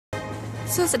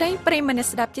សួស្តីប្រិយមិត្ត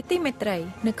ស្ដាប់ជាទីមេត្រី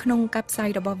នៅក្នុងកាប់ផ្សាយ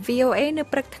របស់ VOA នៅ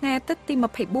ព្រឹកថ្ងៃអាទិត្យទី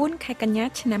24ខែកញ្ញា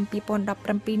ឆ្នាំ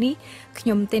2017នេះខ្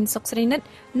ញុំទេនសុកស្រីនិត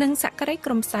និងសក្តិក្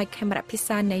រុមផ្សាយខេមរៈភា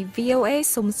សានៃ VOA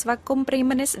សូមស្វាគមន៍ប្រិយ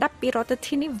មិត្តស្ដាប់ពីរដ្ឋ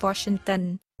ធានី Washington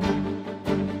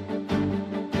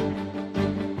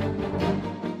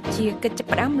ជាកិច្ច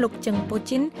ផ្ដាំលោកចឹងពូ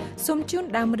ជីនសូមជូន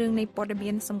ដើមរឿងនៃព័ត៌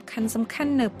មានសំខាន់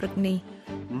ៗនៅព្រឹកនេះ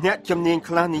អ្នកជំនាញ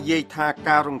ខ្លះនិយាយថា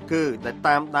ការរង្គើដែល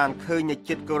តាមដានឃើញនៅ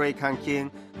ជិតកូរ៉េខាងជើង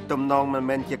ទំនងមិន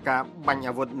មែនជាការបាញ់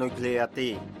អាវុធនុយក្លេអ៊ែរទេ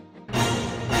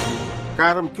កា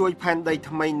ររំជួយផែនដី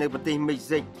ថ្មីនៅប្រទេសមិច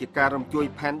ស៊ិកជាការរំជួយ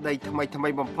ផែនដីថ្មី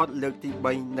បំផុតលើកទី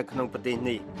3នៅក្នុងប្រទេស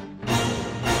នេះ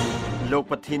លោក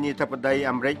ប្រធានាធិបតី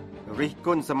អាមេរិករិះគ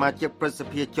ន់សមាជិកព្រឹទ្ធស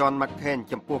ភា John McCain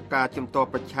ចំពោះការជំទាស់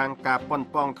ប្រឆាំងការប៉ុន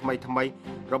ប៉ងថ្មី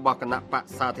របស់គណៈបក្ស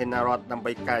សាធារណរដ្ឋដើម្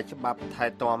បីកែច្បាប់ថែ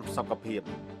ទាំសុខភាព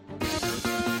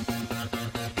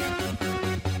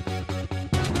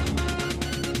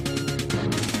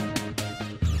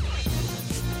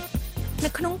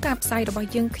នៅក្នុងការផ្សាយរបស់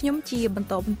យើងខ្ញុំជាបន្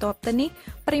តទៅនេះ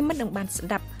ប្រិមិត្តនឹងបានស្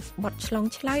ដាប់បទឆ្លង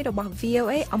ឆ្លើយរបស់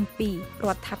VOA អំពីរ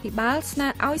ដ្ឋាភិបាលស្នើ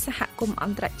ឲ្យសហគមន៍អ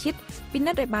ន្តរជាតិពិ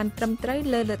និត្យឲ្យបានត្រឹមត្រូវ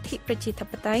លើលទ្ធិប្រជាធិ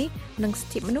បតេយ្យនិងសិ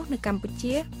ទ្ធិមនុស្សនៅកម្ពុ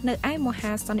ជានៅឯម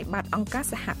ហាសន្និបាតអង្គការ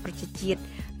សហប្រជាជាតិ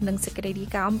និងសេចក្តីរាយ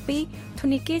ការណ៍អំពីធ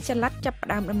នាគារចល័តចាប់ផ្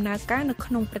ដើមដំណើរការនៅ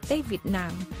ក្នុងប្រទេសវៀតណា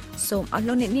មសូមអស់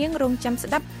លោកអ្នកនាងរងចាំស្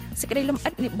ដាប់សេចក្តីលំអិ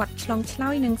តនៃបទឆ្លងឆ្លើ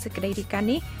យនិងសេចក្តីរាយការណ៍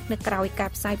នេះនៅក្រៅការ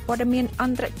ផ្សាយព័ត៌មានអ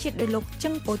ន្តរជាតិដោយលោកចឹ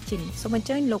ងពូជីនសូមអញ្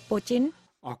ជើញលោកពូជីន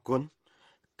អរគុណ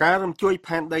ការរំជួយ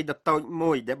ផែនដីដ៏តូច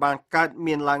មួយដែលបានកើត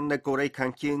មានឡើងនៅកូរ៉េខា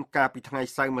ងជើងកាលពីថ្ងៃ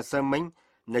សៅរ៍ម្សិលមិញ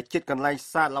នៅជិតកន្លែង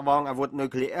សាកល្បងអាវុធនុយ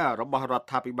ក្លេអ៊ែររបស់រដ្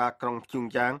ឋាភិបាលក្រុងព្យុង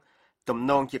យ៉ាងទំ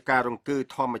នងជាការរង្គើ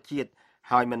ធម្មជាតិ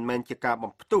ហើយមិនមែនជាការ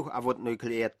បំផ្ទុះអាវុធនុយក្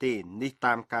លេអ៊ែរទេនេះ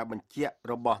តាមការបញ្ជាក់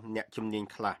របស់អ្នកជំនាញ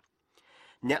ខ្លះ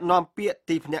អ្នកនាំពាក្យ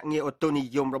ទីភ្នាក់ងារអូតូនិ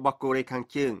យមរបស់កូរ៉េខាង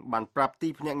ជើងបានប្រាប់ទី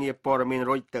ភ្នាក់ងារព័ត៌មាន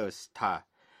Reuters ថា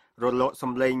រលកស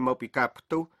ម្លេងមកពីការផ្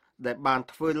ទុះដែលបាន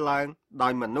ធ្វើឡើងដោ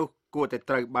យមនុស្សគួរតែ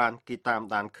ត្រូវបានគេតាម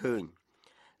ដានឃើញ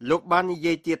លោកបាននិ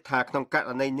យាយទៀតថាក្នុងករ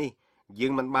ណីនេះយើ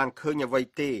ងមិនបានឃើញអ្វី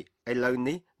ទេឥឡូវ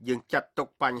នេះយើងចាត់ទុក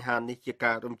បញ្ហានេះជា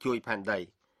ការរំជួយផែនដី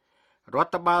រ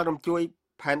ដ្ឋបាលរំជួយ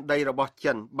ផែនដីរបស់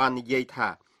ចិនបាននិយាយថា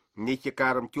នេះជាកា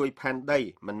ររំជួយផែនដី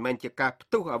មិនមែនជាការផ្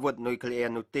ទុះអាវុធនុយក្លេអ៊ែ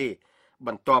រនោះទេប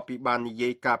ន្ទាប់ពីបាននិយា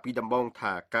យកាលពីដំបូង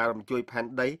ថាការរំជួយផែន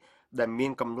ដីដែលមា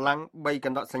នកម្លាំង3ក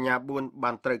ណ្ដកសញ្ញា4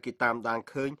បានត្រូវគេតាមដាន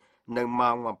ឃើញនៅ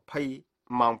ម៉ោង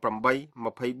20ម៉ោង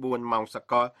8:24ម៉ោងស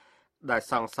កលដែល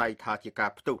សង្ស័យថាជាកា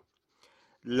រផ្ទុះ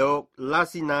លោក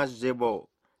Lasina Zebo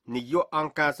នាយកអ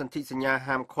ង្គការសន្ធិសញ្ញា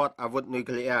ហាមឃាត់អាវុធនុយ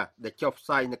ក្លេអ៊ែរដែលចុះផ្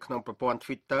សាយនៅក្នុងប្រព័ន្ធ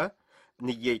Twitter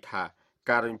និយាយថា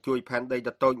ការរំជួយផែនដី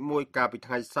ដ៏តូចមួយកាលពី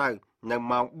ថ្ងៃសៅរ៍នៅ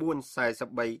ម៉ោង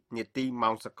 4:43 នាទីម៉ោ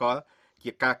ងសកល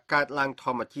ជាការកើតឡើងធ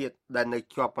ម្មជាតិដែលនៅ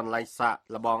ជាប់កន្លែងសាក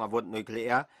ល្បងអាវុធនុយក្លេ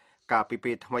អ៊ែរកាលពី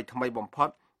ពេលថ្មីបំផុត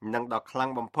និងដ៏ខ្លាំង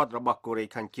បំផុតរបស់កូរ៉េ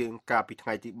ខាងជើងកាលពីថ្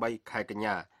ងៃទី3ខែកញ្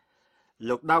ញា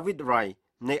លោក David Wright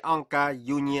នៃអង្គការ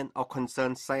Union of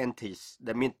Concerned Scientists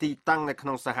ដែលមានទីតាំងនៅក្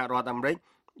នុងសហរដ្ឋអាមេរិក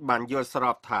បានយល់ស្រ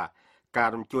បថាការ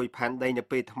រំជួយផែនដីនៅ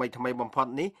ពេលថ្មីបំផុត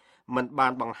នេះមិនបា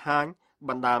នបង្ហាញ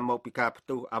បណ្ដាលមកពីការផ្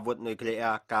ទុះអាវុធនុយក្លេ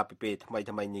អ៊ែរកាលពីពេលថ្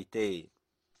មីនេះទេ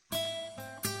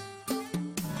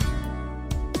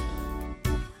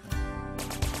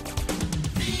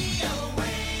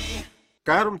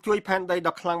ការរំជួយផែនដី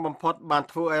ដ៏ខ្លាំងបំផុតបាន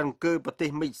ធ្វើឲ្យរង្គើប្រទេស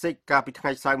មិចស៊ិកកាលពីថ្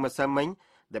ងៃសៅរ៍ម្សិលមិញ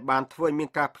ដែលបានធ្វើឲ្យមាន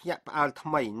ការភ្ញាក់ផ្អើលថ្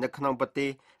មីនៅក្នុងប្រទេស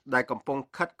ដែលកំពុង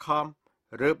ខិតខំ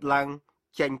រើបឡើង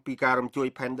ចេញពីការរំជួយ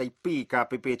ផែនដី2កាល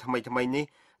ពីពេលថ្មីនេះ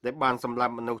ដែលបានសម្លា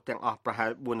ប់មនុស្សទាំងអស់ប្រហែល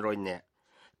400នាក់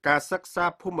ការសិក្សា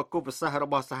ភូមិគូប្រសាសន៍រ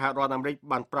បស់សហរដ្ឋអាមេរិក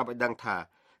បានប្រាប់ឲ្យដឹងថា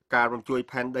ការរំជួយ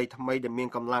ផែនដីថ្មីដែលមាន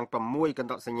កម្លាំង6កណ្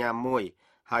ដកសញ្ញា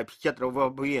1ហើយផ្ចិតរវា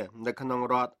ស់វានៅក្នុង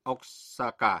រដ្ឋអុកសា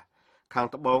កាខាង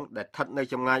ត្បូងដែលស្ថិតនៅ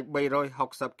ចម្ងាយ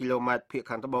360គីឡូម៉ែត្រភាគ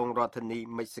ខាងត្បូងរដ្ឋធានី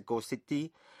Mexico City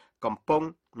កំពុង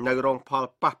នៅរងផល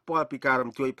ប៉ះពាល់ពីការ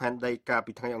រំជួយផែនដីកាល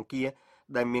ពីថ្ងៃអង្គារ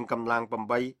ដែលមានកម្លាំង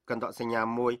8កណ្ដកសញ្ញា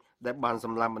1ដែលបានស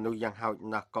ម្លាប់មនុស្សយ៉ាងហោច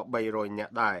ណាស់ក៏300នា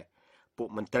ក់ដែរពួក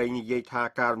មន្ត្រីនិយាយថា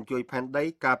ការរំជួយផែនដី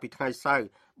កាលពីថ្ងៃសៅរ៍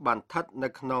បានស្ថិតនៅ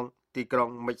ក្នុងទីក្រុង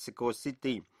Mexico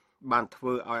City បានធ្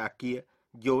វើឲ្យអគារ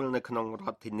យល់នៅក្នុងរ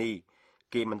ដ្ឋធានី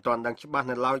គេមិនទាន់ដឹងច្បាស់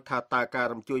នៅឡើយថាតើការ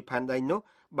រំជួយផែនដីនោះ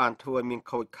បានធ្វើឲ្យមាន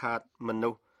ខូចខាតមនុ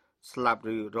ស្សស្លាប់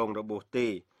ឬរងរបួសទេ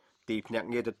ទីភ្នាក់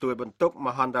ងារទទួលបន្ទុកម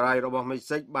ហន្តរាយរបស់មិច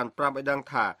ស៊ិកបានប្រាប់ឲ្យដឹង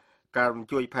ថាការរំ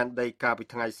ជួយផែនដីកាលពី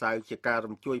ថ្ងៃសៅរ៍ជាការ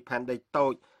រំជួយផែនដីតូ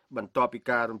ចបន្ទាប់ពី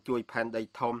ការរំជួយផែនដី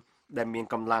ធំដែលមាន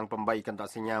កម្លាំង8កណ្ដក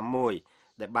សញ្ញា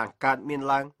1ដែលបានកើតមាន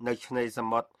ឡើងនៅឆ្នេរស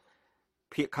មុទ្រ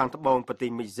ភាគខាងត្បូងប្រទេស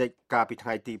មិចស៊ិកកាលពីថ្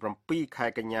ងៃទី7ខែ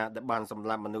កញ្ញាដែលបានសម្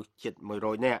លាប់មនុស្សជិត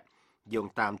100នាក់យោង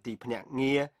តាមទីភ្នាក់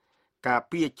ងារការ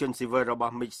ពារជនស៊ីវិលរប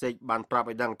ស់មិចស៊ិកបានប្រាប់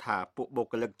ឲ្យដឹងថាពួកបុ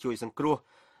គ្គលិកជួយសង្គ្រោះ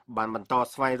បានបន្ត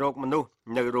ស្វែងរកមនុស្ស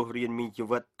នៅរស់រានមានជី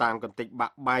វិតតាមកន្ទិចបា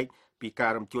ក់បែកពីកា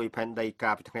ររំជួយផែនដី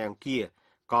កាលពីថ្ងៃអង្គារ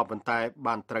ក៏ប៉ុន្តែ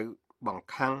បានត្រូវបង្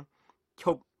ខាំងឈ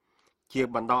ប់ជា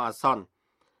បណ្ដោះអាសន្ន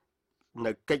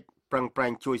នៅកិច្ចប្រឹងប្រែ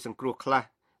ងជួយសង្គ្រោះខ្លះ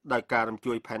ដោយការរំ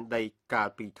ជួយផែនដីកាល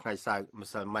ពីថ្ងៃសៅរ៍ម្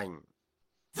សិលមិញ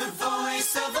The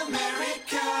Voice of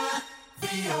America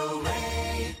VOA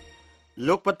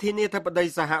លោកប្រធានាធិបតី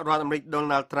សហរដ្ឋអាមេរិក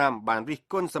Donald Trump បានរិះ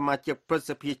គន់សមាជិកព្រឹទ្ធ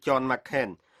សភា John McCain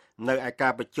នៅឯកា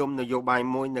រប្រជុំនយោបាយ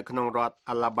មួយនៅក្នុងរដ្ឋ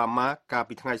Alabama កាល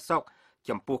ពីថ្ងៃសុក្រ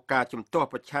ចំពោះការជំទាស់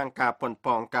ប្រឆាំងការប៉ុន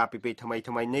ប៉ងការពីពេលថ្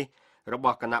មីនេះរប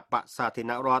ស់គណៈបក្សសាធារ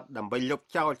ណរដ្ឋដើម្បីលុប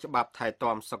ចោលច្បាប់ថែ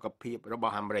ទាំសុខភាពរប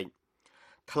ស់អាមេរិក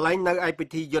ថ្លែងនៅឯពិ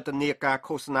ធីយុទ្ធនាការ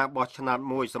ឃោសនាបោះឆ្នោត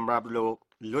មួយសម្រាប់លោក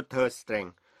Luther Strang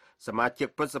សមាជិក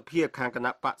ព្រឹទ្ធសភាខាងគ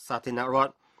ណៈបក្សសាធារណរ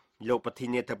ដ្ឋលោកប្រធា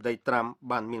នាធិបតី Trump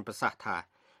បានមានប្រសាសន៍ថា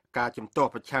ការជំទាស់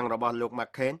ប្រឆាំងរបស់លោក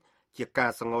McCain ជាកា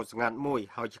រសង្កត់ស្ងាត់មួយ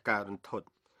ហើយជាការរន្ធត់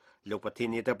លោកប្រធា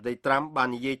នាធិបតី Trump បាន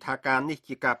និយាយថាការនេះ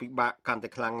ជាការពិបាកកាន់តែ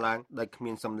ខ្លាំងឡើងដោយគ្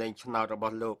មានសម្លេងឆ្នោតរប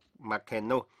ស់លោក McCain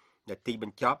នោះនៅទីប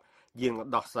ញ្ចប់យើង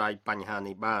ដោះស្រាយបញ្ហា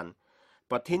នេះបាន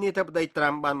ប្រធានាធិបតី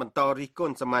Trump បានបន្តរិះគ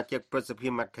ន់សមាជិកព្រឹទ្ធសភា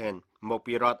McCain មក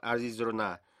ពីរដ្ឋ Arizona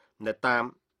នៅតាម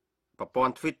ប្រព័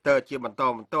ន្ធ Twitter ជាបន្ត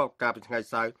បន្ទាប់កាលពីថ្ងៃ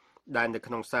សៅរ៍ដែលនៅ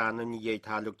ក្នុងសារនោះនិយាយ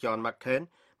ថាលោក John McCain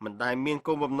មិនដែលមាន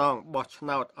គោលបំណងបោះឆ្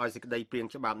នោតឲ្យសេចក្តីព្រាង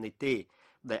ច្បាប់នេះទេ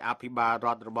ដែលអភិបាលរ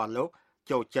ដ្ឋរបស់លោក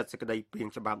ចូលចិត្តសេចក្តីព្រាង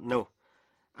ច្បាប់នោះ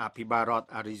អភិបាលរដ្ឋ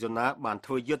Arizona បាន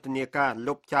ធ្វើយុទ្ធនាការ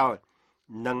លុបចោល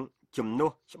និងជំនួ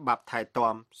សច្បាប់ថែ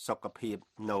ទាំសុខភាព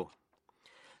នោះ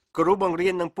គ្រូបង្រៀ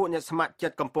ននិងពួកអ្នកស្ម័គ្រចិ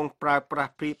ត្តកំពុងប្រើប្រា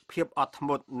ស់ភាពអត់ធ្ម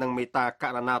ត់និងមេត្តាក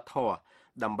រុណាធម៌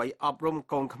ដើម្បីអប់រំ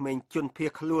កូនក្មេងជនភៀស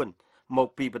ខ្លួនមក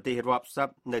ពីប្រទេសរាប់សិប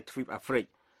នៅទ្វីបអាហ្វ្រិក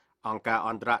អង្គការ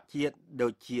អន្តរជាតិដូ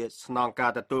ចជាស្នងកា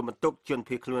រទទួលបន្ទុកជន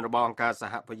ភៀសខ្លួនរបស់អង្គការស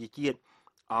ហប្រជាជាតិ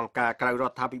អង្គការក្រៅរ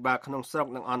ដ្ឋាភិបាលក្នុងស្រុក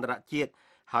និងអន្តរជាតិ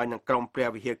ហើយនឹងក្រុមព្រះ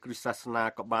វិហារគ្រិស្តសាសនា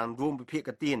ក៏បានរួមវិភាគ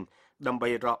ទានដើម្បី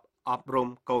អប់រំ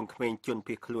កូនក្មេងជន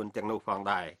ភៀសខ្លួនទាំងនោះផង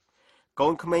ដែរកូ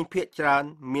នក្មេងភៀសច្រើន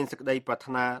មានសេចក្តីប្រា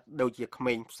ថ្នាដូចជាក្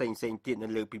មេងផ្សេងៗទៀតនៅ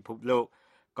លើពិភពលោក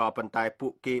ក៏ប៉ុន្តែពួ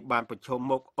កគេបានប្រឈម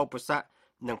មុខឧបសគ្គ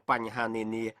និងបញ្ហានា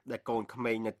នាដែលកូនក្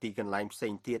មេងនៅទីកន្លែងផ្សេ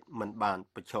ងទៀតមិនបាន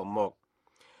ប្រឈមមុខ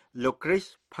លោក Chris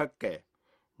Parker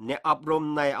អ្នកអប់រំ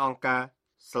នៃអង្គការ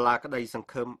សាលាក្តីសង្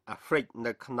ឃឹមអាហ្វ្រិក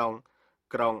នៅក្នុង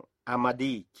ក្រុង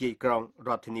Amadi ជាក្រុងរ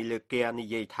ដ្ឋធានីលើកែនិ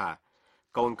យាយថា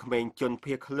កូនក្មេងជន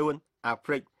ភៀសខ្លួនអាហ្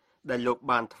វ្រិកដែលលោក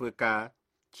បានធ្វើការ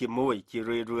ជាមួយជា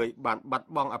រឿយៗបានបាត់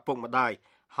បង់ឪពុកម្ដាយ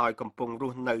ហើយកំពុងរ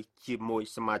ស់នៅជាមួយ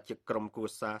សមាជិកក្រុមគ្រួ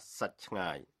សារសាច់ឆ្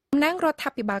ងាយតំណាងរដ្ឋា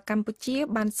ភិបាលកម្ពុជា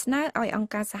បានស្នើឲ្យអង្គ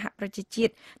ការសហប្រជាជា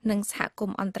តិនិងសហគម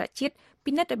ន៍អន្តរជាតិ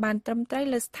ពិនិត្យឲ្យបានត្រឹមត្រូវ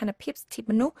លើស្ថានភាពសិទ្ធិ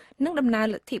មនុស្សនិងដំណើរ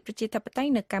លទ្ធិប្រជាធិបតេយ្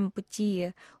យនៅកម្ពុជា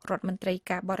រដ្ឋមន្ត្រី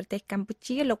ការបរទេសកម្ពុ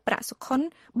ជាលោកប្រាក់សុខុន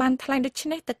បានថ្លែងដូច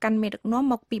នេះទៅកាន់មេដឹកនាំ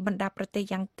មកពីបណ្ដាប្រទេស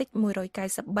យ៉ាងតិច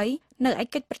193នៅឯ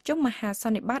កិច្ចប្រជុំមហាស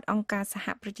ន្និបាតអង្គការសហ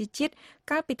ប្រជាជាតិ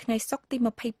កាលពីថ្ងៃសុក្រទី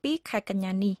22ខែកញ្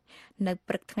ញានេះនៅ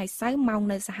ព្រឹកថ្ងៃសៅរ៍ម៉ោង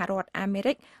នៅសហរដ្ឋអាមេ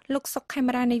រិកលោកសុកខេម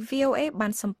រានៃ VOA បា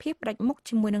នសម្ភាសផ្ដាច់មុខ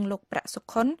ជាមួយនឹងលោកប្រាក់សុ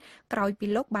ខុនក្រោយពី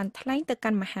លោកបានថ្លែងទៅកា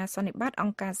ន់មហាសន្និបាតអ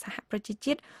ង្គការសហប្រជា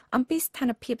ជាតិអំពីស្ថា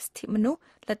នភាពសិទ្ធិមនុស្ស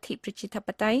លទ្ធិប្រជាធិប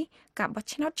តេយ្យការបោះ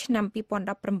ឆ្នោតឆ្នាំ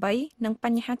2018និងប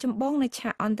ញ្ហាចម្បងនៅឆា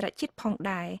កអន្តរជាតិផង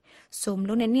ដែរសូម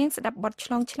លោកអ្នកនាងស្ដាប់បទឆ្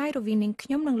លងឆ្លើយរវាងនាងខ្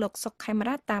ញុំនិងលោកសុកខេម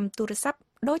រាតាមទូរស័ព្ទ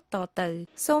ដូចតទៅ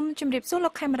សូមជម្រាបសួរលោ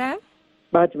កខេមរា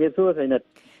បាទជម្រាបសួរស្រីនិត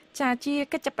ចាជា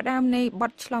កិច្ចចាប់ផ្ដើមនៃប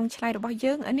ទឆ្លងឆ្លើយរបស់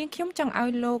យើងនាងខ្ញុំចង់ឲ្យ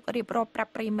លោករៀបរាប់ប្រា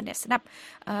ប់ប្រិយមិត្តអ្នកស្ដាប់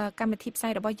កម្មវិធីផ្សា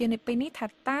យរបស់យើងនៅពេលនេះថា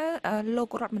តើលោក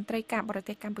រដ្ឋមន្ត្រីការបរ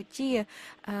ទេសកម្ពុជា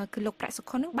គឺលោកប្រាក់សុ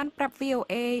ខុននឹងបានប្រាប់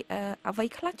VOA អ្វី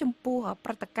ខ្លះចំពោះ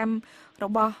ប្រតិកម្មរ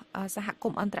បស់សហគ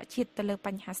មន៍អន្តរជាតិទៅលើប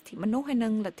ញ្ហាសិទ្ធិមនុស្សហើយនិ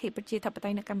ងលទ្ធិប្រជាធិបតេ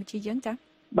យ្យនៅកម្ពុជាយើងចា៎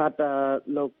បាទ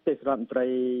លោកទេសរដ្ឋមន្ត្រី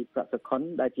ប្រាក់សុខុន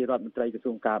ដែលជារដ្ឋមន្ត្រីក្រ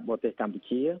សួងការបរទេសកម្ពុ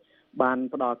ជាបាន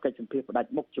ផ្ដល់កិច្ចសម្ភាសន៍ផ្ដាច់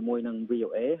មុខជាមួយនឹង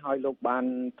VOA ហើយលោកបាន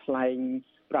ថ្លែង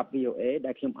ប្រាប់ VOA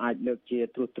ដែលខ្ញុំអាចលើកជា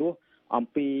ត្រួសអំ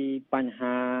ពីបញ្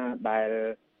ហាដែល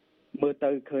មើលទៅ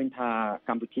ឃើញថា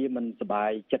កម្ពុជាមិនសប្បា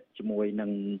យចិត្តជាមួយនឹ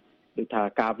ងដូចថា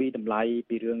ការវិតម្លៃ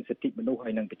ពីរឿងសិទ្ធិមនុស្សហើ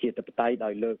យនិងប្រជាធិបតេយ្យដោ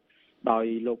យ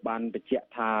លោកបានបញ្ជាក់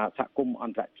ថាសហគមន៍អ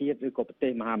ន្តរជាតិឬក៏ប្រទេ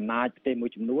សមហាអំណាចប្រទេសមួ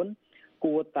យចំនួន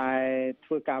គួរតែ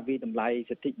ធ្វើការវិតម្លៃ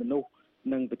សិទ្ធិមនុស្ស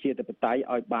និងប្រជាធិបតេយ្យ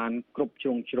ឲ្យបានគ្រប់ជ្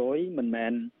រុងជ្រោយមិនមែ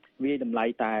នវាតម្លៃ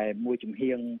តែមួយជំ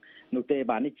ហៀងនោះទេ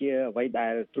បាទនេះជាអ្វីដែ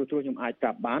លត្រួសខ្ញុំអាចប្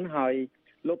រាប់បានហើយ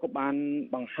លោកក៏បាន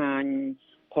បង្ហាញ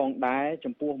ផងដែរ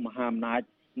ចំពោះមហាអំណាច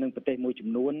និងប្រទេសមួយចំ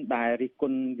នួនដែលរិះគ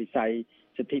ន់វិស័យ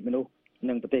សិទ្ធិមនុស្ស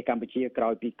និងប្រទេសកម្ពុជាក្រោ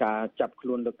យពីការចាប់ខ្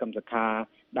លួនលោកកឹមសុខា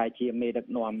ដែលជាមេដឹក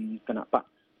នាំគណៈបក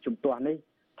ជំទាស់នេះ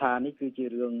ថានេះគឺជា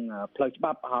រឿងផ្លូវច្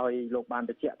បាប់ហើយលោកបាន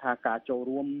បញ្ជាក់ថាការចូល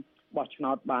រួមបោះឆ្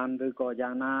នោតបានឬក៏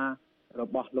យ៉ាងណារ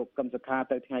បស់លោកកឹមសុខា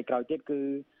ទៅថ្ងៃក្រោយទៀតគឺ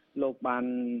លោកបាន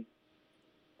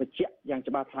បញ្ជាក់យ៉ាង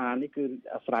ច្បាស់ថានេះគឺ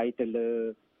អាស្រ័យទៅលើ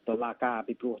តុលាការ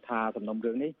ពីព្រោះថាសំណុំ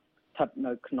រឿងនេះស្ថិត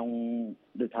នៅក្នុង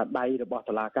ដូចថាដៃរបស់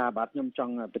តុលាការបាទខ្ញុំច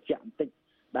ង់បញ្ជាក់បន្តិច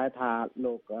ដែលថា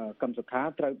លោកកឹមសុខា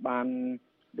ត្រូវបាន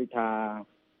ដូចថា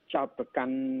ចោទប្រកា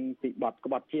ន់ពីបទ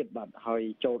ក្បត់ជាតិបាទហើយ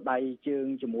ចូលដៃជើង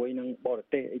ជាមួយនឹងបរ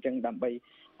ទេសអីចឹងដើម្បី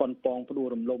ប៉ុនប៉ងផ្ដួល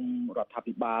រំលំរដ្ឋា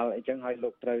ភិបាលអីចឹងហើយលោ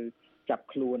កត្រូវចាប់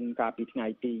ខ្លួនកាលពីថ្ងៃ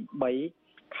ទី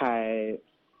3ខែ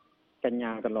កញ្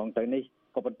ញាកន្លងទៅនេះ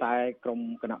ក៏ប៉ុន្តែក្រុម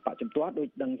គណៈបកជំទាស់ដូច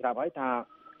ដឹងស្រាប់ហើយថា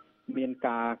មាន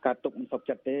ការកាត់ទុកមិនសុខ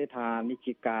ចិត្តទេថានេះ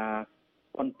ជាការ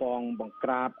ប៉ុនប៉ងបង្ក្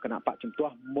រាបគណៈបកជំទា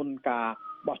ស់មុនការ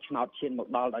បោះឆ្នោតឈានមក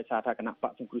ដល់ដោយសារថាគណៈប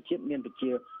កសង្គ្រោះជាតិមានប្រ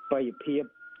ជាប្រិយភាព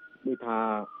ដូចថា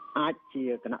អាចជា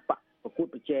គណៈបកប្រកួត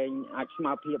ប្រជែងអាចស្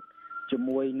មើភាពជា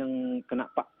មួយនឹងគណៈ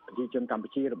បកប្រជាជនកម្ពុ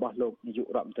ជារបស់លោកនាយក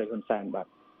រដ្ឋមន្ត្រីហ៊ុនសែនបាទ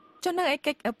ចុះនៅឯ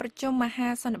កិច្ចប្រជុំមហា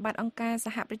សន្និបាតអង្គការស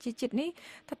ហប្រជាជាតិនេះ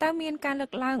តើមានការលើ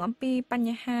កឡើងអំពីប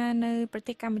ញ្ហានៅប្រ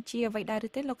ទេសកម្ពុជាអ្វីដែរឬ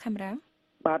ទេលោកខេមរា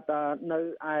បាទនៅ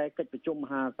ឯកិច្ចប្រជុំម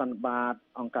ហាសន្និបាត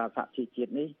អង្គការសហប្រជាជា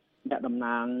តិនេះអ្នកតំ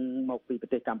ណាងមកពីប្រ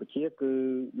ទេសកម្ពុជាគឺ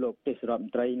លោកទេសរដ្ឋម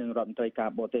ន្ត្រីនិងរដ្ឋមន្ត្រីការ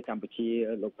បរទេសកម្ពុជា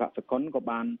លោកផាក់សុខុនក៏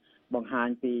បានបង្ហាញ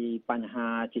ពីបញ្ហា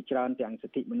ជាច្រើនទាំងសិ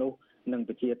ទ្ធិមនុស្សនិង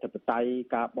ប្រជាធិបតេយ្យ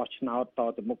ការបោះឆ្នោតត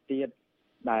ទៅមុខទៀត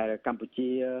ដែលកម្ពុជា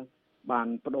បាន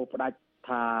បដូរផ្ដាច់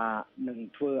ថានឹង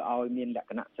ធ្វើឲ្យមានលក្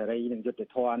ខណៈសេរីនិងយុត្តិ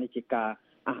ធម៌នេះជាការ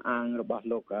អះអាងរបស់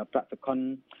លោកផាក់សុខុន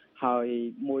ហើយ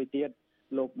មួយទៀត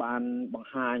លោកបានបង្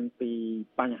ហាញពី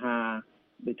បញ្ហា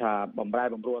ដូចថាបំរែ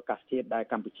បំរួលអាកាសធាតុដែល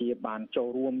កម្ពុជាបានចូល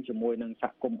រួមជាមួយនឹងស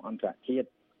ហគមន៍អន្តរជាតិ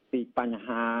ពីបញ្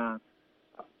ហា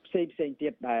ផ្សេងទៀ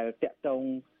តដែលតាក់ទង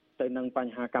ទៅនឹងប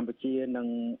ញ្ហាកម្ពុជានិង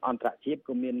អន្តរជាតិ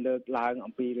ក៏មានលើកឡើង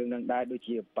អំពីរឿងនឹងដែរដូច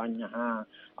ជាបញ្ហា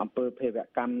អំពើភេរវ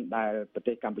កម្មដែលប្រ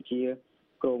ទេសកម្ពុជា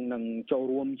គ្រងនឹងចូល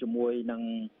រួមជាមួយនឹង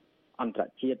អន្តរ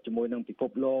ជាតិជាមួយនឹងពិភព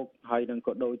លោកហើយនឹង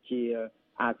ក៏ដូចជា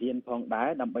អាស៊ានផងដែរ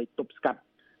ដើម្បីទប់ស្កាត់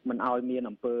មិនឲ្យមាន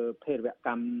អំពើភេរវក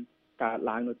ម្មកើត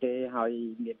ឡើងនោះទេហើយ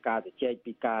មានការជជែក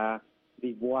ពីការ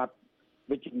វិវត្ត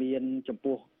វិជ្ជមានចំ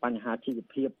ពោះបញ្ហាជីវ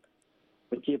ភាព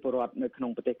ប្រជាពលរដ្ឋនៅក្នុ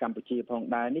ងប្រទេសកម្ពុជាផង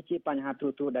ដែរនេះជាបញ្ហាទូ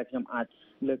ទៅដែលខ្ញុំអាច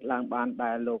លើកឡើងបាន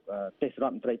ដែលលោកទេសរ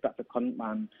ដ្ឋមន្ត្រីប្រតិខុន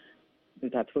បានគឺ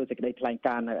ថាធ្វើសេចក្តីថ្លែង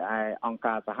ការណ៍នៅឯអង្គ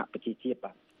ការសហប្រជាជាតិ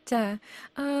បាទចា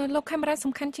លោកខេមរា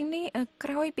សំខាន់ជាងនេះក្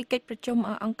រោយពីកិច្ចប្រជុំ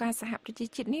អង្គការសហប្រជា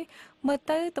ជាតិនេះមើល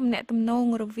ទៅទំនាក់ទំនង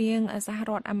រវាងសហ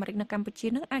រដ្ឋអាមេរិកនិងកម្ពុជា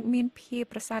នឹងអាចមានភាព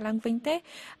ប្រសើរឡើងវិញទេ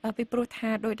ពីព្រោះថា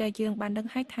ដោយដែលយើងបានដឹង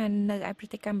ហើយថានៅឯប្រ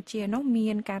ទេសកម្ពុជានោះមា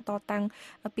នការតតាំង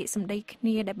ពាក្យសម្ដីគ្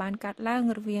នាដែលបានកាត់ឡើង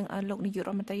រវាងលោកនាយករ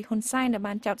ដ្ឋមន្ត្រីហ៊ុនសែនដែល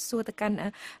បានចោទសួរទៅកាន់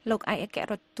លោកឯកអគ្គ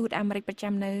រដ្ឋទូតអាមេរិកប្រ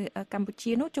ចាំនៅកម្ពុ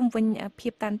ជានោះជំវិញភា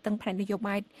ពតានតឹងផ្នែកនយោ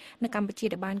បាយនៅកម្ពុជា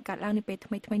ដែលបានកាត់ឡើងនៅពេលថ្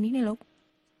មីៗនេះណាលោក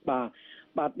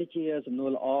បាទនេះជាសំណួរ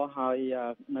ល្អហើយ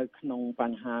នៅក្នុងប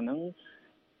ញ្ហាហ្នឹង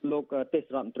លោកទេស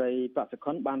រដ្ឋមន្ត្រីប្រសិទ្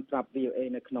ធុនបានប្រាប់ VOA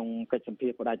នៅក្នុងកិច្ចសម្ភា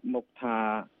សន៍ផ្ដាច់មុខថា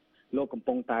លោកកំ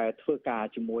ពុងតែធ្វើការ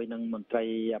ជាមួយនឹងមន្ត្រី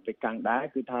អាហ្វ្រិកកាំងដែរ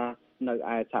គឺថានៅ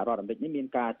ឯសហរដ្ឋអាមេរិកនេះមាន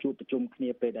ការជួបប្រជុំគ្នា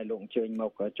ពេលដែលលោកអញ្ជើញម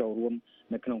កចូលរួម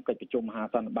នៅក្នុងកិច្ចប្រជុំមហា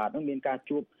សន្និបាតនោះមានការ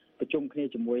ជួបប្រជុំគ្នា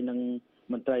ជាមួយនឹង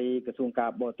មន្ត្រីក្រសួងការ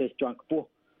បរទេសជាន់ខ្ពស់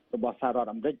របស់សហរដ្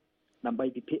ឋអាមេរិកដើម្បី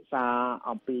ពិភាក្សា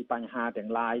អំពីបញ្ហាទាំង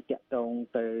ឡាយតាក់ទង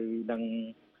ទៅនឹង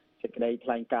សេចក្តីថ្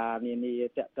លែងការណ៍នានា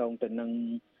តាក់ទងទៅនឹង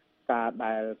ការ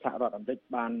ដែលសហរដ្ឋអាមេរិក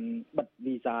បានបិទ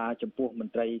វីសាចំពោះម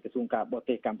ន្ត្រីក្រសួងការបរ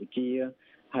ទេសកម្ពុជា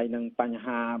ហើយនឹងបញ្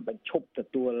ហាបញ្ឈប់ទ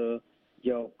ទួល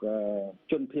យក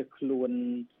ជនភៀសខ្លួន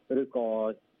ឬក៏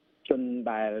ជន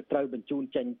ដែលត្រូវបញ្ជូន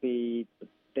ចេញពីប្រ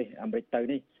ទេសអាមេរិកទៅ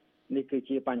នេះគឺ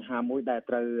ជាបញ្ហាមួយដែល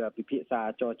ត្រូវពិភាក្សា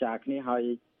ចរចាគ្នាហើយ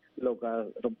លោក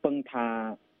រំពឹងថា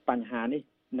បញ្ហានេះ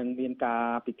នឹងមានការ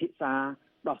ពិភាក្សា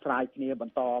ដោះស្រាយគ្នាប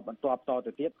ន្ទាប់ត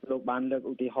ទៅទៀតលោកបានលើក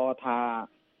ឧទាហរណ៍ថា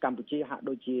កម្ពុជាហាក់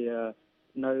ដូចជា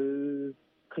នៅ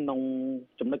ក្នុង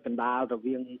ចំណុចកណ្ដាលរ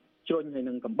វាងជ្រុញហើយ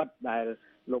និងកំបិតដែល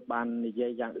លោកបាននិយា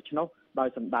យយ៉ាងដូច្នោះដោយ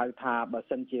សម្ដៅថាបើ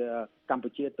សិនជាកម្ពុ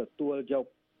ជាទទួលយក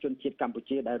ជនជាតិកម្ពុ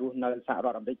ជាដែលរស់នៅសហរ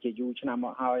ដ្ឋអាមេរិកជាយូរឆ្នាំម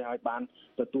កហើយបាន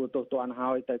ទទួលទោសទណ្ឌ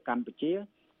ហើយទៅកម្ពុជា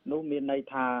នោះមានន័យ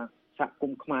ថាសហគ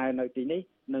មន៍ខ្មែរនៅទីនេះ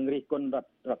នឹងរិះគន់រ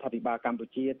ដ្ឋាភិបាលកម្ពុ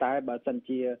ជាតែបើសិន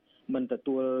ជាមិនទ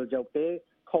ទួលយកទេ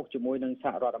ខុសជាមួយនឹងស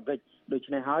ហរដ្ឋអាមេរិកដូ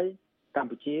ច្នេះហើយកម្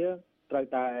ពុជាត្រូវ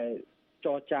តែច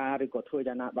រចាឬក៏ធ្វើ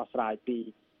យ៉ាងណាដោះស្រាយពី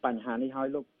បញ្ហានេះហើយ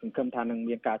លោកសង្ឃឹមថានឹង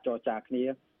មានការចរចាគ្នា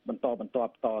បន្ត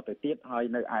ទៅទៀតហើយ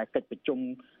នៅឯកិច្ចប្រជុំ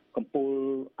កំពូល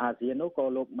អាស៊ាននោះក៏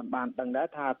លោកមិនបានដឹងដែរ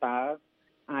ថាតើ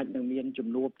អាចនឹងមានជំ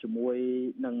នួបជាមួយ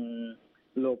នឹង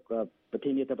លោកប្រ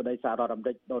ធានាធិបតីសហរដ្ឋអាមេ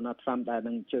រិក Donald Trump ដែល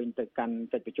នឹងអញ្ជើញទៅកាន់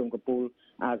កិច្ចប្រជុំកំពូល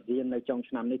អាស៊ាននៅចុង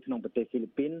ឆ្នាំនេះក្នុងប្រទេសហ្វីលី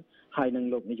ពីនហើយនឹង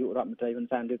លោកនាយករដ្ឋមន្ត្រីហ៊ុន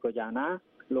សែនឬក៏យ៉ាងណា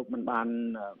លោកមិនបាន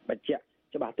បញ្ជាក់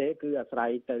ច្បាស់ទេគឺអាស្រ័យ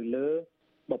ទៅលើ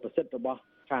បទពិសោធន៍របស់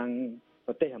ខាង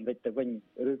ប្រទេសអាមេរិកទៅវិញ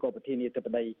ឬក៏ប្រធានាធិប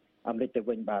តីអាមេរិកទៅ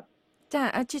វិញបាទ ចា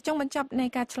ជាចុងបញ្ចប់នៃ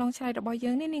ការឆ្លងឆ្លើយរបស់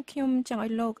យើងនេះនាងខ្ញុំចង់ឲ្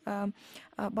យលោក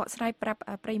បកស្រាយប្រាប់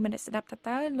ប្រិយមិត្តស្ដាប់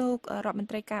តើលោករដ្ឋមន្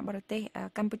ត្រីការបរទេស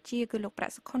កម្ពុជាគឺលោកប្រា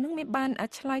ក់សុខុននឹងមានបាន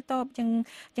ឆ្លើយតប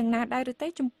យ៉ាងណាដែរឬទេ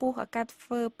ចំពោះការធ្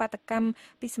វើបាតកម្ម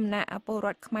ពីសំណាក់ពលរ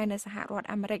ដ្ឋខ្មែរនៅសហរដ្ឋ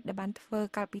អាមេរិកដែលបានធ្វើ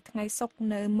កាលពីថ្ងៃសុក្រ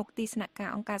នៅមុខទីស្នាក់ការ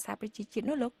អង្គការសហប្រជាជាតិ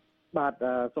នោះលោកបាទ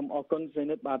សូមអរគុណសេ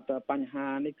និតបាទបញ្ហា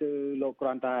នេះគឺលោកគ្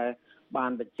រាន់តែបា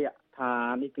នបញ្ជាក់ថា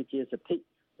នេះគឺជាសិទ្ធិ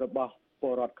របស់ព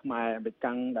លរដ្ឋខ្មែរអាមេរិក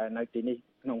ដែលនៅទីនេះ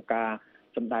ក្នុងការ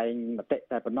សម្ដែងមតិ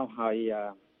តែប៉ុណ្ណោះហើយ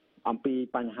អំពី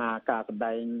បញ្ហាការសម្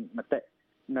ដែងមតិ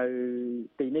នៅ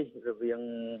ទីនេះរវាង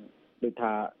ដូច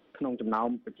ថាក្នុងចំណោម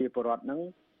ប្រជាពលរដ្ឋហ្នឹង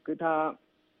គឺថា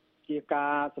ជាកា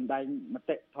រសម្ដែងម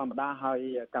តិធម្មតាហើយ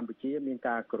កម្ពុជាមាន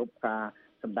ការគោរពការ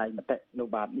សម្ដែងមតិនោះ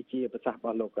បាទនេះជាប្រសាសន៍រប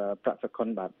ស់លោកប្រាក់សុខុន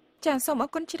បាទចាសូមអរ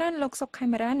គុណច្រើនលោកសុកខេ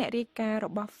មរាអ្នករាយការណ៍រ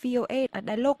បស់ VOA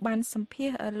ដែលលោកបានសម្ភាស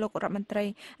លោករដ្ឋមន្ត្រី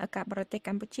ការបរទេសក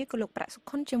ម្ពុជាគឺលោកប្រាក់សុ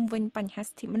ខុនជំវិញបញ្ហា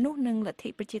សិទ្ធិមនុស្សនិងលទ្ធិ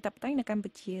ប្រជាធិបតេយ្យនៅកម្ពុ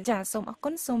ជាចាសូមអរគុ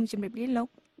ណសូមជម្រាបលាលោក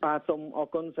បាទសូមអរ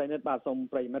គុណសៃនិតបាទសូម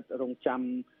ប្រិយមិត្តរងចាំ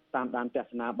តាមដានទស្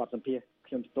សនាបទសម្ភាស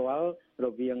ខ្ញុំផ្ទាល់រ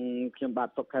វាងខ្ញុំបាទ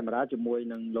សុកខេមរាជាមួយ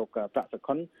នឹងលោកប្រាក់សុ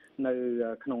ខុននៅ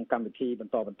ក្នុងកម្មវិធីប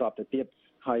ន្តទៅទៀត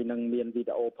ហើយនឹងមានវី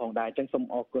ដេអូផងដែរអញ្ចឹងសូម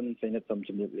អរគុណសេនិតសូមជ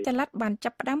ម្រាបលាចល័តបានចា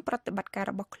ប់ផ្ដើមប្រតិបត្តិការ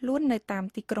របស់ខ្លួននៅតាម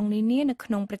ទីក្រុងនានានៅក្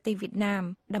នុងប្រទេសវៀតណាម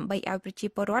ដើម្បីឲ្យប្រជា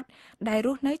ពលរដ្ឋដែលរ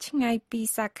ស់នៅឆ្ងាយពី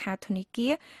សាខាធនាគា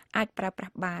រអាចប្រើប្រា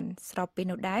ស់បានស្របពេល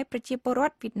នោះដែរប្រជាពលរ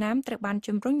ដ្ឋវៀតណាមត្រូវបាន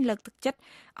ជំរុញលើកទឹកចិត្ត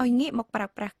ឲ្យងាកមកប្រើ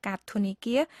ប្រាស់កាតធនា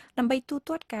គារដើម្បីទូ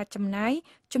ទាត់ការចំណាយ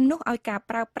ជំនួសឲ្យការ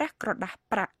ប្រើប្រាស់ក្រដាស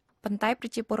ប្រាក់ប៉ុន្តែប្រ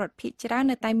ជាពលរដ្ឋភាគច្រើន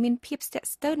នៅតែមានភាពស្ទាក់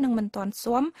ស្ទើរនិងមិនទាន់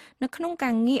ស៊ាំនៅក្នុងកា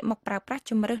រងាកមកប្រើប្រាស់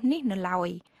ជម្រើសនេះនៅឡើយ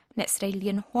អ្នកស្រី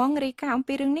លៀនហួងរាយការណ៍អំ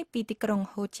ពីរឿងនេះពីទីក្រុង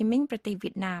ហូជីមិញប្រទេសវៀ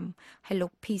តណាមហើយលោ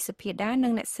កភីសុភាដានិ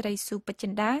ងអ្នកស្រីស៊ូបចិ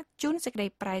ន្តាជួនសេចក្តី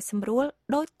ប្រែសម្រួល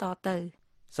ដូចតទៅ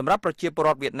សម្រាប់ប្រជាពលរ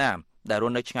ដ្ឋវៀតណាមដែលរ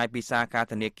ស់នៅឆ្ងាយពីសាខា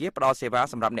ធនាគារផ្ដល់សេវា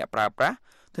សម្រាប់អ្នកប្រើប្រាស់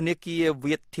ធនាគារ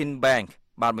Vietinbank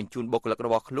បានបញ្ជូនបុគ្គលិករ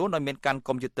បស់ខ្លួនឲ្យមានកាន់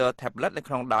កុំព្យូទ័រ tablet នៅ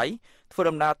ក្នុងដៃធ្វើ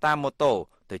ដំណើរតាមម៉ូតូ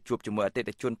ទៅជួបជាមួយអតិ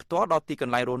ថិជនផ្ទាល់ដល់ទីក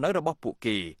ន្លែងរស់នៅរបស់ពួក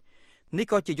គេនេះ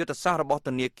ក៏ជាយុទ្ធសាស្ត្ររបស់ធ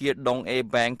នាគារ Dong A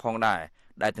Bank ផងដែរ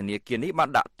ដែលធនាគារនេះបាន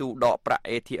ដាក់ទូដកប្រាក់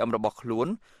ATM របស់ខ្លួន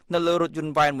នៅលើរថយ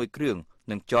ន្តវ៉ែនមួយគ្រឿង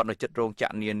និងចតនៅជិតរោងចក្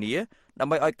រនានាដើ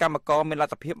ម្បីឲ្យកម្មករមានល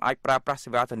ទ្ធភាពអាចប្រើប្រាស់សេ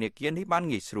វាធនាគារនេះបាន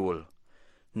ងាយស្រួល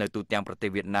នៅទូទាំងប្រទេស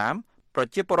វៀតណាមប្រ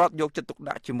ជាពលរដ្ឋយកចិត្តទុក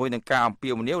ដាក់ជាមួយនឹងការអំពា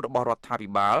វនាវរបស់រដ្ឋាភិ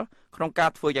បាលក្នុងការ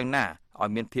ធ្វើយ៉ាងណាឲ្យ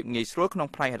មានភាពងាយស្រួលក្នុង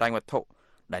ផ្នែកហិរញ្ញវត្ថុ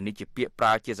ដែលនេះជាពាក្យប្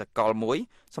រើជាសកលមួយ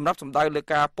សម្រាប់សម្ដៅលើ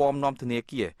ការពំនាំធនា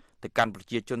គារទៅកាន់ប្រ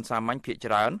ជាជនសាមញ្ញភាគ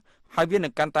ច្រើនហើយវានឹ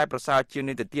ងកាន់តែប្រសើរជាង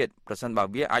នេះទៅទៀតប្រសិនបើ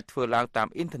វាអាចធ្វើឡើងតាម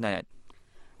អ៊ីនធឺណិត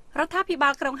រដ្ឋាភិបា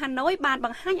លក្រុងហាណូយបានប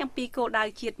ង្ហាញអំពីគោលដៅ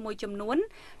ជាតិមួយចំនួន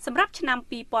សម្រាប់ឆ្នាំ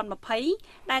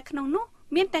2020ដែលក្នុងនោះ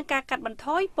មានទាំងការកាត់បន្ថ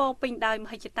យពោពេញដោយម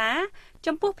ហិច្ឆតា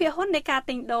ចំពោះភាគហ៊ុននៃការ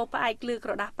ទិញដូរផ្អែកលើក្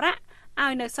រដាសប្រាក់ឲ្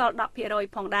យនៅសល់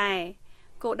 10% ផងដែរ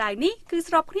គោលដៅនេះគឺ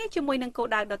ស្របគ្នាជាមួយនឹងគោល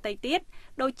ដៅដទៃទៀត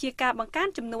ដូចជាការបង្កើន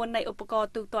ចំនួននៃឧបករ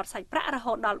ណ៍ទូទាត់សាច់ប្រាក់រ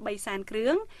ហូតដល់ 300,000 គ្រឿ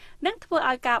ងនិងធ្វើ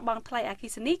ឲ្យការបង់ថ្លៃអគ្គិ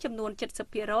សនីចំនួន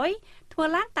 70% ធ្វើ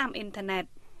ឡើងតាមអ៊ីនធឺណិត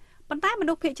ប៉ុន្តែម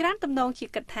នុស្សភាគច្រើនទំនងជា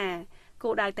គិតថាគោ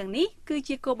លដៅទាំងនេះគឺ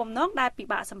ជាគោលបំណងដែលពិ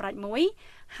បាកសម្រេចមួយ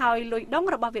ហើយលុយដុង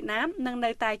របស់វៀតណាមនឹងនៅ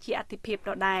តែជាអធិភាព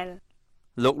ដដែល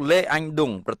លោកលេអាញ់ឌុ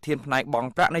ងប្រធានផ្នែកបង់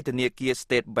ប្រាក់នៃធនាគារ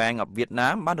State Bank of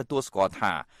Vietnam បានទទួលស្គាល់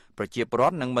ថាប្រជាពលរ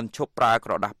ដ្ឋនឹងមិនឈប់ប្រើក្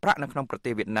រដាសប្រាក់នៅក្នុងប្រទេ